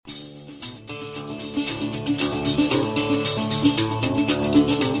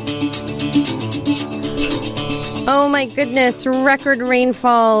Oh my goodness, record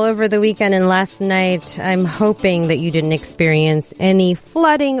rainfall over the weekend and last night. I'm hoping that you didn't experience any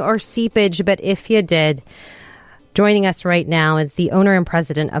flooding or seepage, but if you did, joining us right now is the owner and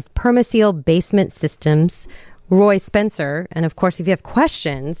president of Perma-Seal Basement Systems, Roy Spencer. And of course, if you have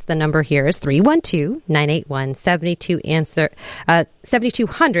questions, the number here is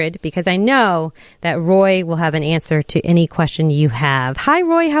 312-981-7200, because I know that Roy will have an answer to any question you have. Hi,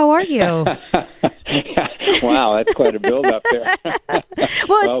 Roy. How are you? Wow, that's quite a build-up there.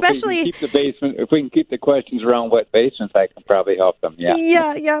 well, especially if we can keep the questions around wet basements, I can probably help them. Yeah.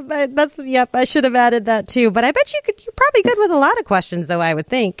 I should have added that too. But I bet you're probably good with a lot of questions, though. I would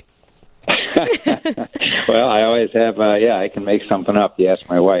think. Well, I always have. I can make something up. You ask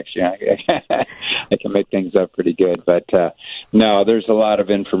my wife. Yeah, I can make things up pretty good. But no, there's a lot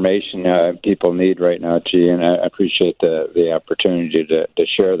of information people need right now, G, and I appreciate the opportunity to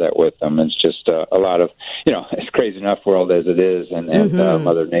share that with them. It's just a lot of, it's crazy enough world as it is, and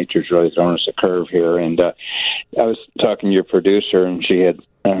Mother Nature's really thrown us a curve here. And I was talking to your producer, and she had.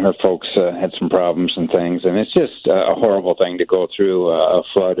 And her folks had some problems and things, and it's just a horrible thing to go through a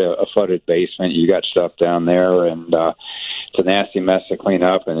flooded basement. You got stuff down there, and it's a nasty mess to clean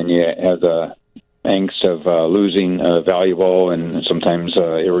up, and then you have the angst of losing valuable and sometimes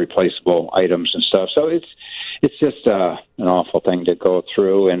irreplaceable items and stuff. So it's just an awful thing to go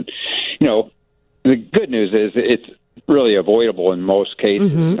through, and the good news is it's really avoidable in most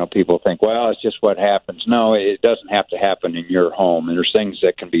cases. People think, well, it's just what happens. No, it doesn't have to happen in your home, and there's things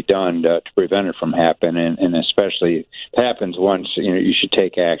that can be done to prevent it from happening, and especially if it happens once, you should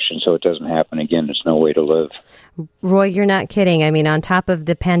take action so it doesn't happen again. There's no way to live. Roy, you're not kidding. I mean, on top of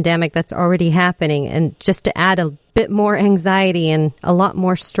the pandemic that's already happening, and just to add a bit more anxiety and a lot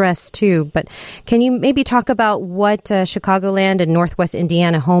more stress too. But can you maybe talk about what Chicagoland and Northwest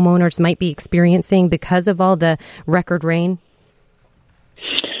Indiana homeowners might be experiencing because of all the record rain?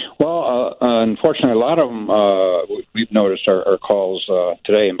 Well, unfortunately, a lot of them, we've noticed our calls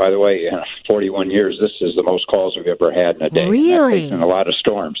today. And by the way, 41 years, this is the most calls we've ever had in a day. Really? In a lot of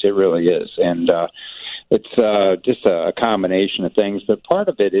storms. It really is. And it's just a combination of things. But part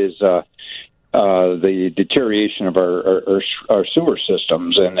of it is the deterioration of our sewer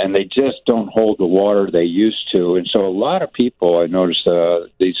systems, and they just don't hold the water they used to. And so a lot of people, I noticed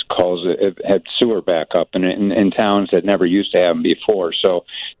these calls have had sewer backup in towns that never used to have them before. So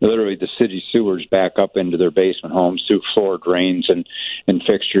literally the city sewers back up into their basement homes through floor drains and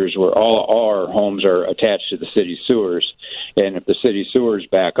fixtures where all our homes are attached to the city sewers. And if the city sewers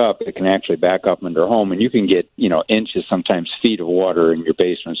back up, it can actually back up into their home, and you can get, inches, sometimes feet of water in your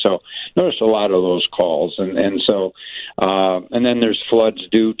basement. So notice a lot of those calls, and so and then there's floods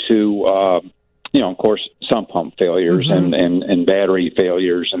due to of course, sump pump failures and battery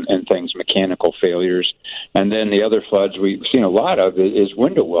failures and things, mechanical failures. And then the other floods we've seen a lot of is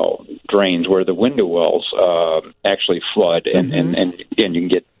window well drains, where the window wells actually flood, and again, you can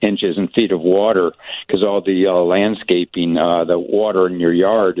get inches and feet of water because all the landscaping, the water in your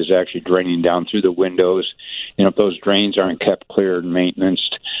yard is actually draining down through the windows. If those drains aren't kept cleared and maintained,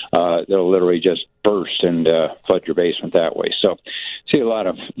 they'll literally just burst and flood your basement that way. So see a lot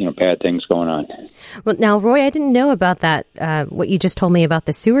of bad things going on. Well, now, Roy, I didn't know about that, what you just told me about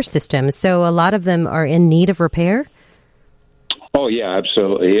the sewer system. So a lot of them are in need of repair? Oh, yeah,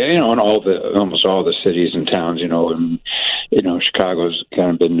 absolutely. In almost all the cities and towns, and Chicago's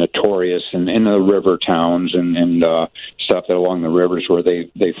kind of been notorious in the river towns and stuff that along the rivers where they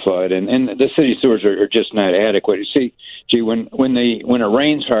flood, and the city sewers are just not adequate. You see, gee, when it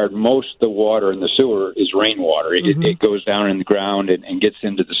rains hard, most of the water in the sewer is rainwater. It goes down in the ground and gets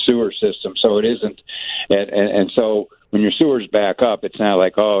into the sewer system, so it isn't, and so. When your sewers back up, it's not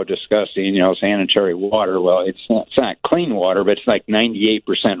like, oh, disgusting, sanitary water. Well, it's not clean water, but it's like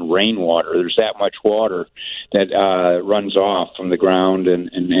 98% rainwater. There's that much water that runs off from the ground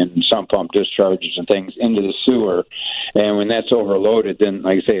and sump pump discharges and things into the sewer. And when that's overloaded, then,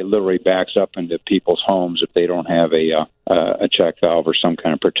 like I say, it literally backs up into people's homes if they don't have a check valve or some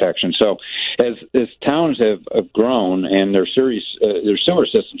kind of protection. So as towns have grown and their sewer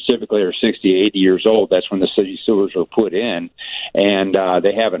systems typically are 60, 80 years old, that's when the city sewers were put in, and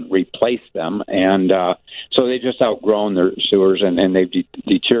they haven't replaced them. And so they just outgrown their sewers, and they've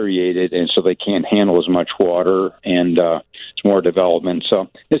deteriorated, and so they can't handle as much water, and it's more development. So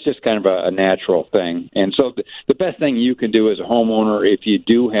it's just kind of a natural thing. And so the best thing you can do as a homeowner, if you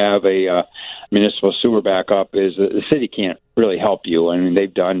do have a municipal sewer backup, is the city can't really help you. I mean,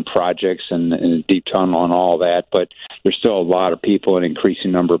 they've done projects and a deep tunnel and all that, but there's still a lot of people, an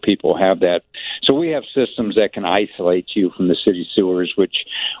increasing number of people have that So we have systems that can isolate you from the city sewers, which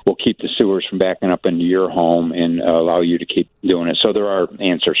will keep the sewers from backing up into your home and allow you to keep doing it. So there are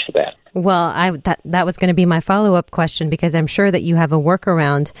answers for that. Well, that was going to be my follow-up question, because I'm sure that you have a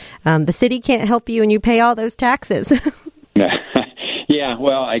workaround. The city can't help you, and you pay all those taxes. Yeah,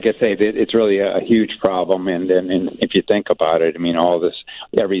 well, like I say, it's really a huge problem, and if you think about it, I mean, all this,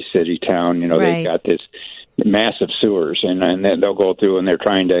 every city, town, you know, Right. they've got this massive sewers, and then they'll go through and they're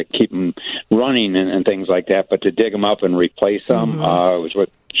trying to keep them running and things like that, but to dig them up and replace them was what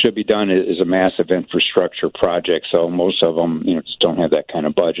should be done is a massive infrastructure project. So most of them, you know, just don't have that kind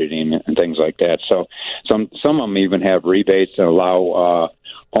of budgeting and things like that. So some of them even have rebates that allow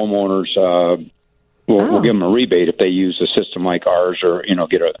homeowners. We'll give them a rebate if they use a system like ours, or you know,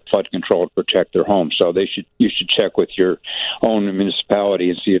 get a flood control to protect their home. So you should check with your own municipality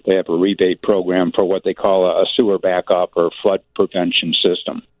and see if they have a rebate program for what they call a sewer backup or flood prevention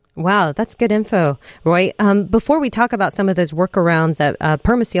system. Wow, that's good info, Roy. Before we talk about some of those workarounds that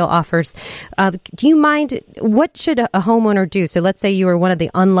Perma-Seal offers, do you mind, what should a homeowner do? So let's say you were one of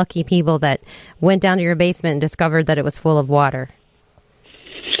the unlucky people that went down to your basement and discovered that it was full of water.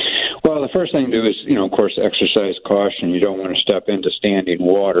 Well, the first thing to do is, you know, of course, exercise caution. You don't want to step into standing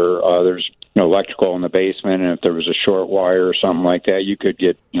water. There's, you know, electrical in the basement, and if there was a short wire or something like that, you could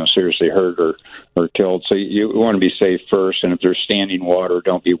get, you know, seriously hurt or killed. So you want to be safe first, and if there's standing water,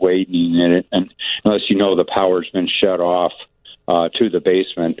 don't be wading in it, and unless you know the power's been shut off to the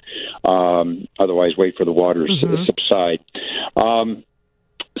basement. Otherwise, wait for the water to subside.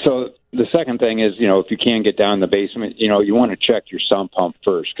 So the second thing is, you know, if you can't get down in the basement, you know, you want to check your sump pump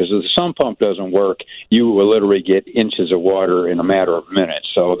first, because if the sump pump doesn't work, you will literally get inches of water in a matter of minutes.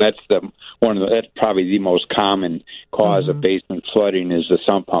 So that's that's probably the most common cause of basement flooding, is the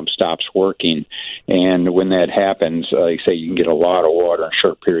sump pump stops working. And when that happens, like I say, you can get a lot of water in a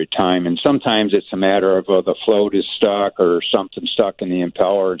short period of time. And sometimes it's a matter of the float is stuck or something stuck in the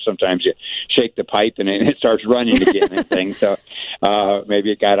impeller, and sometimes you shake the pipe and it starts running again and things. So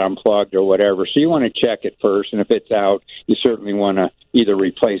maybe it got unplugged or whatever. So you want to check it first, and if it's out, you certainly want to either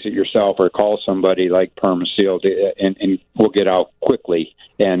replace it yourself or call somebody like Perma-Seal, and we'll get out quickly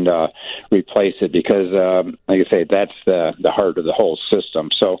and replace it, because, like I say, that's the heart of the whole system.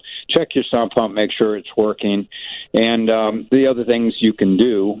 So check your sump pump, make sure it's working. And the other things you can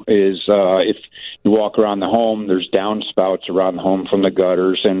do is if you walk around the home, there's downspouts around the home from the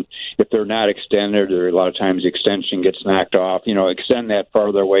gutters, and if they're not extended, or a lot of times the extension gets knocked off, you know, extend that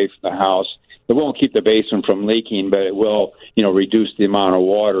farther away from the house. It won't keep the basement from leaking, but it will, you know, reduce the amount of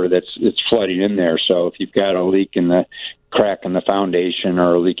water that's flooding in there. So if you've got a leak in the crack in the foundation,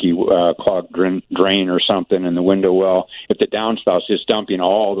 or a leaky clogged drain or something in the window well, if the downspouts just dumping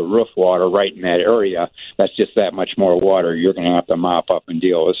all the roof water right in that area, that's just that much more water you're going to have to mop up and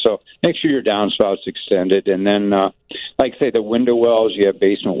deal with. So make sure your downspouts extended. And then, like say, the window wells, you have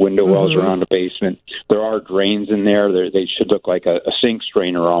basement window wells around the basement. There are drains in there. They should look like a sink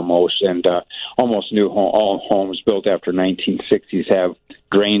strainer almost. And almost all homes built after 1960s have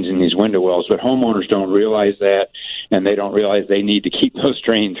drains in these window wells, but homeowners don't realize that, and they don't realize they need to keep those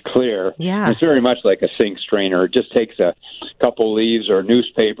drains clear. Yeah. And it's very much like a sink strainer. It just takes a couple leaves or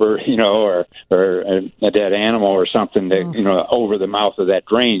newspaper, you know, or a dead animal or something that, you know, over the mouth of that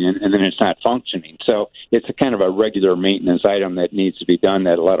drain, and then it's not functioning. So it's a kind of a regular maintenance item that needs to be done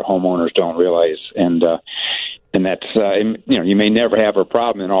that a lot of homeowners don't realize. And that's, you know, you may never have a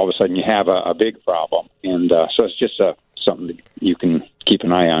problem, and all of a sudden you have a big problem. And so it's just something that you can keep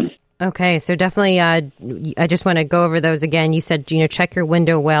an eye on. Okay, so definitely, I just want to go over those again. You said, you know, check your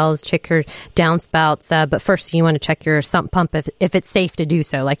window wells, check your downspouts, but first you want to check your sump pump if it's safe to do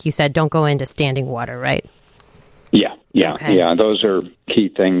so. Like you said, don't go into standing water, right? Yeah, okay. Yeah. Those are key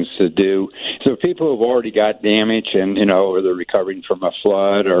things to do. So people who've already got damage, and you know, or they're recovering from a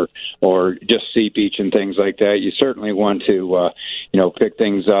flood or just seepage and things like that, you certainly want to you know, pick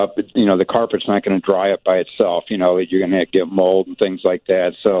things up. You know, the carpet's not going to dry up by itself. You know, you're going to get mold and things like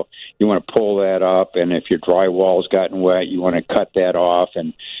that. So you want to pull that up, and if your drywall's gotten wet, you want to cut that off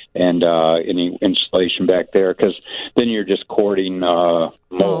and any insulation back there, because then you're just courting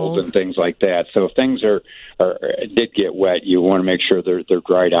mold and things like that. So if things did get wet, you want to make sure they're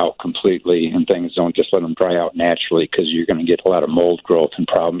dried out completely, and things don't just let them dry out naturally, because you're going to get a lot of mold growth and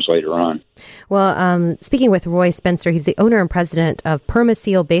problems later on. Well, speaking with Roy Spencer, he's the owner and president of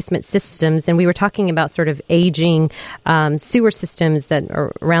Perma-Seal Basement Systems, and we were talking about sort of aging sewer systems that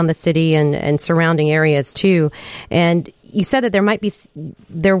are around the city and surrounding areas too. And you said that there might be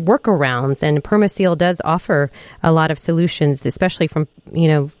there workarounds, and Perma-Seal does offer a lot of solutions, especially from, you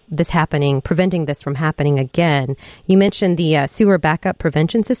know, preventing this from happening again. You mentioned the sewer backup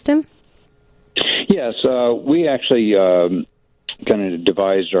prevention system. Yes, we actually kind of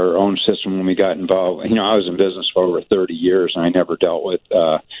devised our own system when we got involved. I was in business for over 30 years, and I never dealt with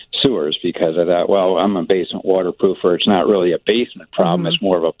sewers because I thought, well, I'm a basement waterproofer. It's not really a basement problem. It's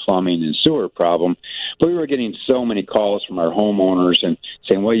more of a plumbing and sewer problem. But we were getting so many calls from our homeowners and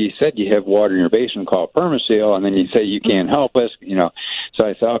saying, well, you said you have water in your basement called Perma-Seal, and then you say you can't help us. So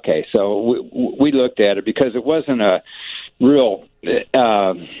I said, okay. So we looked at it because it wasn't a real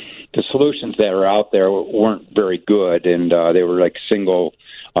the solutions that are out there weren't very good, and they were like single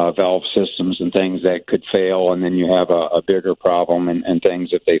valve systems and things that could fail, and then you have a bigger problem and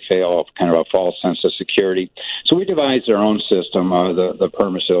things if they fail, kind of a false sense of security. So we devised our own system, the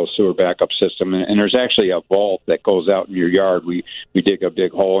Perma-Seal sewer backup system, and there's actually a vault that goes out in your yard. We dig a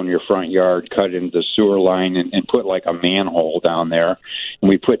big hole in your front yard, cut into the sewer line, and put like a manhole down there, and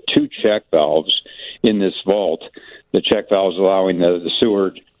we put 2 check valves in this vault. The check valves allowing the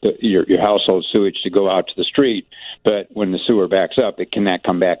sewer, your household sewage to go out to the street, but when the sewer backs up, it cannot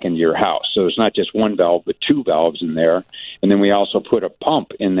come back into your house. So it's not just one valve, but 2 valves in there. And then we also put a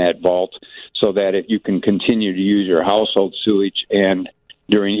pump in that vault so that if you can continue to use your household sewage and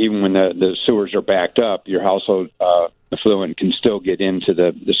even when the sewers are backed up, your household effluent can still get into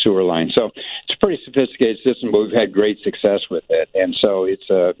the sewer line. So it's a pretty sophisticated system, but we've had great success with it. And so it's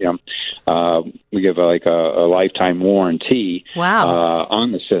we give a lifetime warranty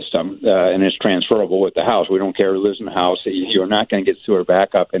on the system, and it's transferable with the house. We don't care who lives in the house. You're not going to get sewer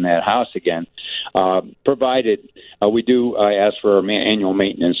backup in that house again, provided we do ask for our annual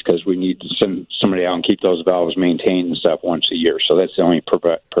maintenance because we need to send somebody out and keep those valves maintained and stuff once a year. So that's the only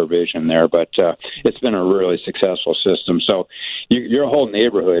provision there. But it's been a really successful system. So you're a whole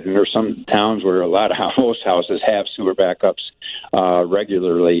neighborhood, and there's some towns where a lot of most houses have sewer backups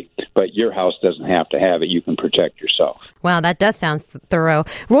regularly, but your house doesn't have to have it. You can protect yourself. Wow, that does sound thorough.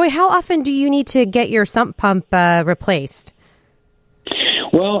 Roy, how often do you need to get your sump pump replaced?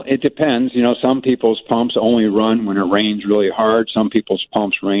 Well, it depends. Some people's pumps only run when it rains really hard. Some people's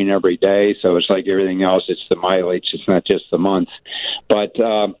pumps rain every day, so it's like everything else. It's the mileage. It's not just the months. But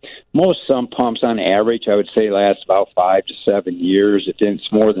most sump pumps, on average, I would say last about 5 to 7 years. If it's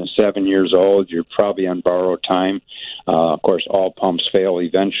more than 7 years old, you're probably on borrowed time. Of course, all pumps fail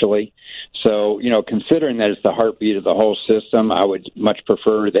eventually. So, considering that it's the heartbeat of the whole system, I would much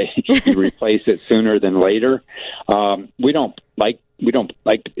prefer they replace it sooner than later. We don't like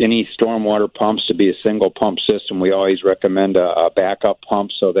any stormwater pumps to be a single pump system. We always recommend a backup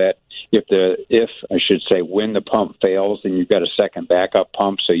pump so that when the pump fails, then you've got a second backup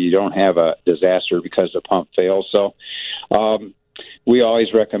pump so you don't have a disaster because the pump fails. So we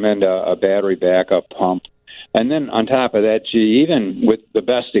always recommend a battery backup pump. And then on top of that, even with the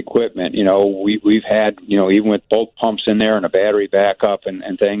best equipment, we've had, even with both pumps in there and a battery backup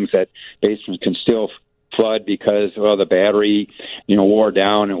and things, that basements can still flood because, the battery, wore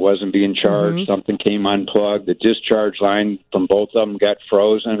down. It wasn't being charged. Mm-hmm. Something came unplugged. The discharge line from both of them got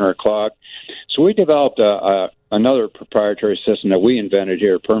frozen or clogged. So we developed another proprietary system that we invented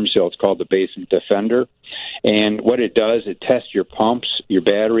here at Perma-Seal. It's called the Basement Defender. And what it does, it tests your pumps, your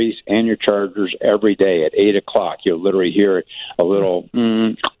batteries, and your chargers every day at 8 o'clock. You'll literally hear a little,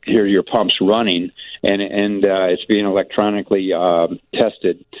 hear your pumps running, and it's being electronically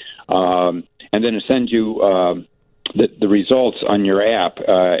tested. And then it sends you the results on your app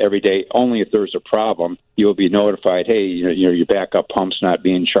every day. Only if there's a problem, you'll be notified, hey, your backup pump's not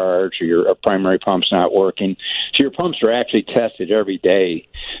being charged or your primary pump's not working. So your pumps are actually tested every day.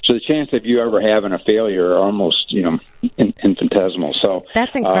 So the chance of you ever having a failure are almost, infinitesimal. So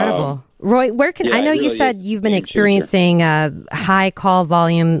that's incredible. Roy, where can I know you said you've been experiencing a high call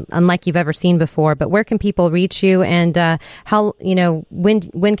volume unlike you've ever seen before, but where can people reach you, and how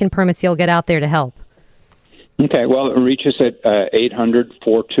when can Perma-Seal get out there to help? Okay, well, reach us at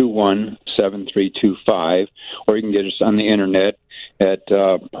 800-421-7325, or you can get us on the internet at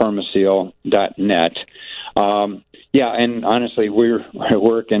permaseal.net. And honestly, we're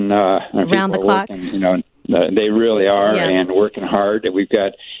working around the clock. They really are, and working hard. We've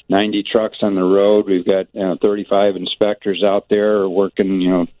got 90 trucks on the road. We've got 35 inspectors out there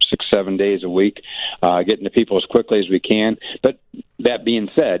working, 6-7 days a week, getting to people as quickly as we can. But that being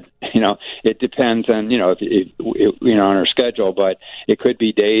said, it depends on, on our schedule, but it could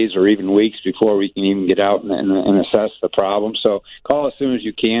be days or even weeks before we can even get out and assess the problem. So call as soon as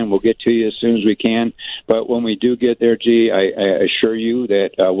you can. We'll get to you as soon as we can. But when we do get there, I assure you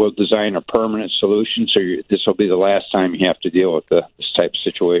that we'll design a permanent solution. So this will be the last time you have to deal with this type of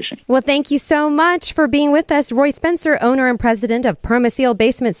situation. Well, thank you so much for being with us. Roy Spencer, owner and president of Perma-Seal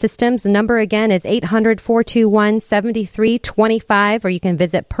Basement Systems. The number again is 800-421-7325, or you can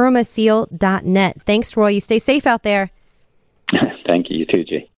visit Perma permaseal.net. Thanks, Roy. You stay safe out there. Thank you. You too, Jay.